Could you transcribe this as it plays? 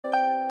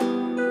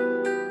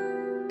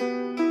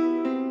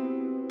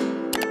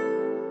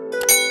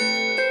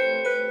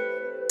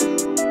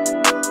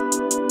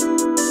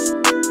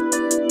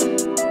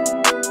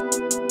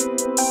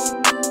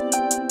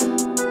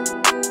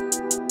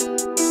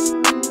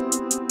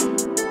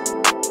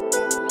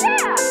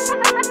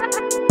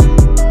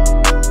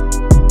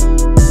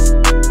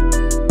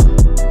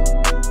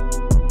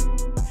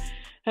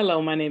Hello,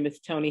 my name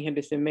is Toni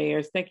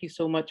Henderson-Mayers. Thank you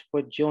so much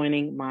for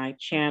joining my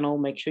channel.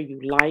 Make sure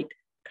you like,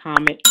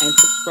 comment, and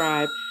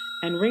subscribe,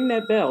 and ring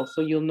that bell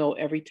so you'll know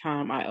every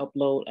time I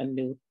upload a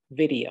new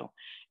video.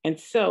 And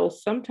so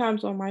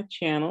sometimes on my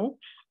channel,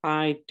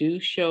 I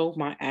do show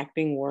my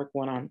acting work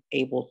when I'm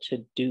able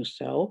to do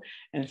so.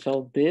 And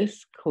so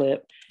this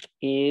clip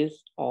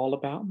is all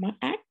about my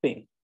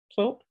acting.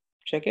 So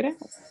check it out.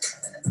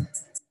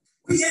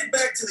 We head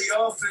back to the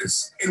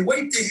office and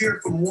wait to hear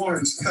from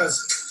Warren's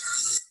cousin.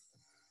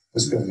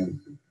 What's good, man?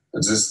 I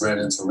just ran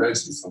into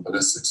Reggie from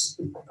ballistics.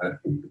 Right?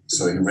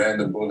 So he ran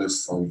the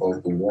bullets from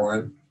both the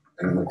Warren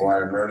and the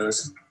McGuire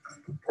murders.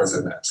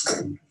 Perfect match.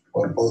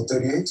 What, both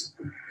 38s?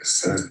 Yes,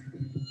 sir.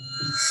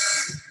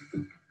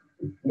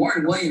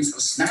 Warren Williams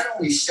was not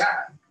only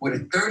shot with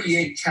a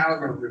 .38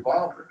 caliber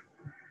revolver,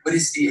 but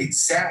it's the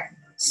exact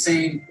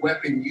same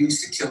weapon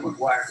used to kill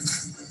McGuire.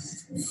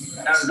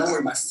 And out of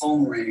nowhere, my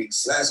phone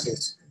rings. Last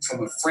case.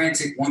 From a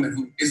frantic woman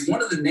who is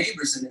one of the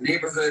neighbors in the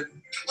neighborhood.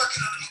 You're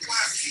working on the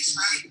McGuire case,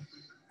 right?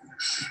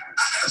 I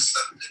have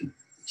something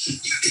you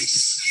need to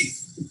see.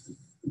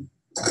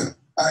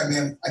 All right,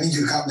 man. I need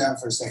you to calm down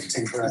for a second.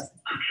 Take a breath.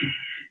 Okay.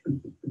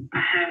 I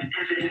have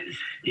evidence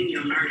in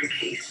your murder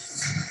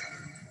case.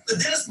 The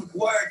Dennis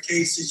McGuire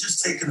case is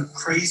just taking a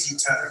crazy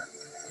turn.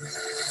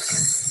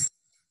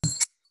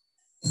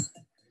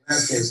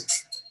 Last case.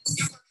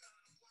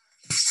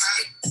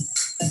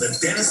 The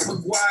Dennis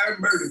McGuire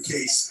murder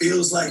case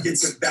feels like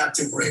it's about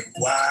to break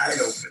wide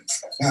open.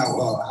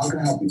 Now, how can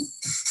I help you?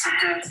 I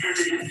have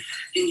evidence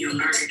in your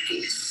murder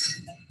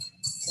case.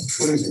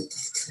 What is it?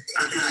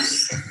 A gun.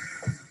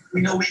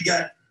 We know we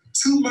got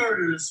 2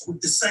 murders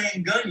with the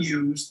same gun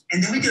used,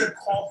 and then we get a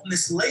call from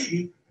this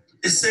lady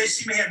that says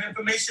she may have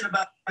information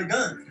about a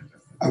gun.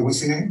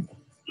 What's your name?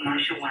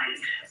 Marsha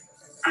White.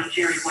 I'm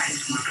Jerry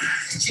White's mother.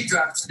 She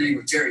drops the name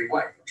of Jerry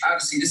White.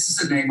 Obviously, this is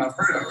a name I've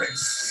heard already.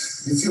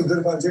 You feel good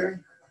about Jerry?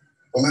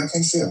 Well, I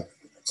can't feel.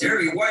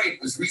 Jerry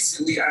White was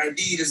recently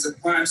ID'd as a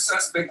prime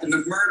suspect in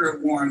the murder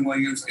of Warren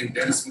Williams and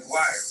Dennis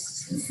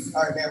McGuire.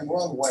 All right, man, we're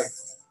on the way.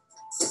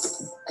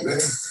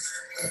 Ready?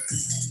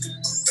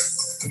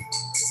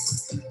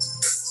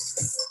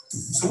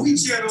 So we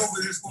jet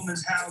over this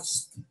woman's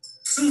house. As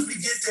soon as we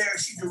get there,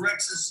 she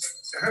directs us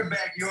to her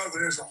backyard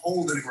where there's a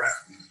hole in the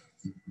ground.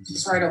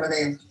 It's right over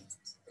there.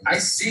 I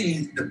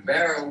see the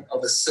barrel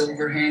of a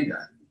silver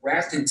handgun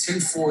wrapped in tin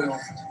foil.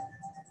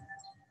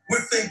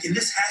 We're thinking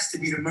this has to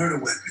be the murder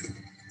weapon.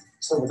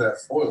 What's up with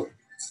that foil?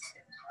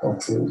 Oh,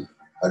 true.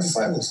 How'd you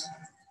find this?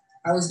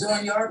 I was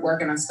doing yard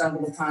work and I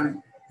stumbled upon it.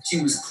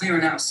 She was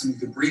clearing out some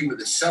debris with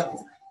a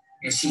shovel,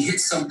 and she hit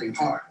something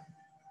hard.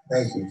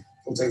 Thank you.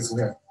 We'll take it from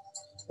here.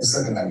 It's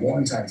looking like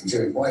one time for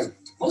Jerry White.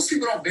 Most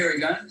people don't bury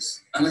guns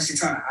unless you're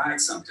trying to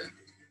hide something.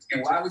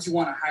 And why would you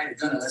want to hide a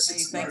gun unless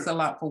it's Thanks murder? a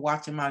lot for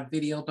watching my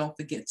video. Don't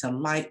forget to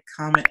like,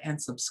 comment,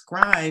 and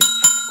subscribe.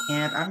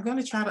 And I'm going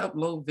to try to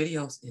upload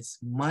videos as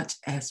much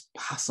as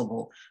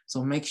possible.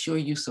 So make sure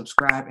you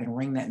subscribe and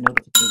ring that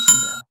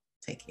notification bell.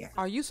 Take care.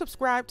 Are you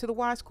subscribed to the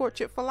Wise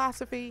Courtship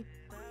Philosophy?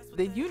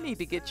 Then you need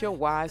to get your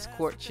Wise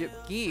Courtship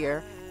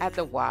gear at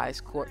the Wise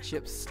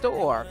Courtship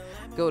store.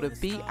 Go to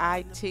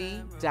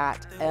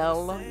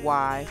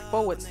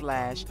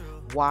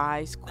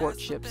bit.ly/Wise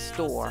Courtship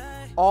store.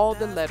 All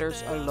the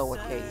letters are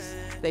lowercase.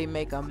 They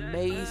make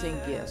amazing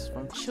gifts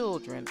from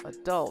children,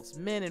 adults,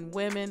 men and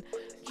women,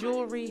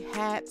 jewelry,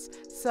 hats,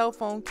 cell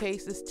phone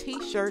cases,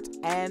 t-shirts,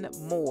 and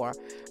more.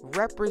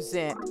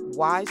 Represent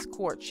Wise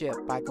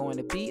Courtship by going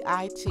to bit.ly/Wise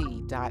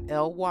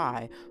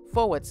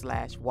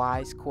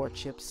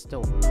Courtship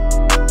store.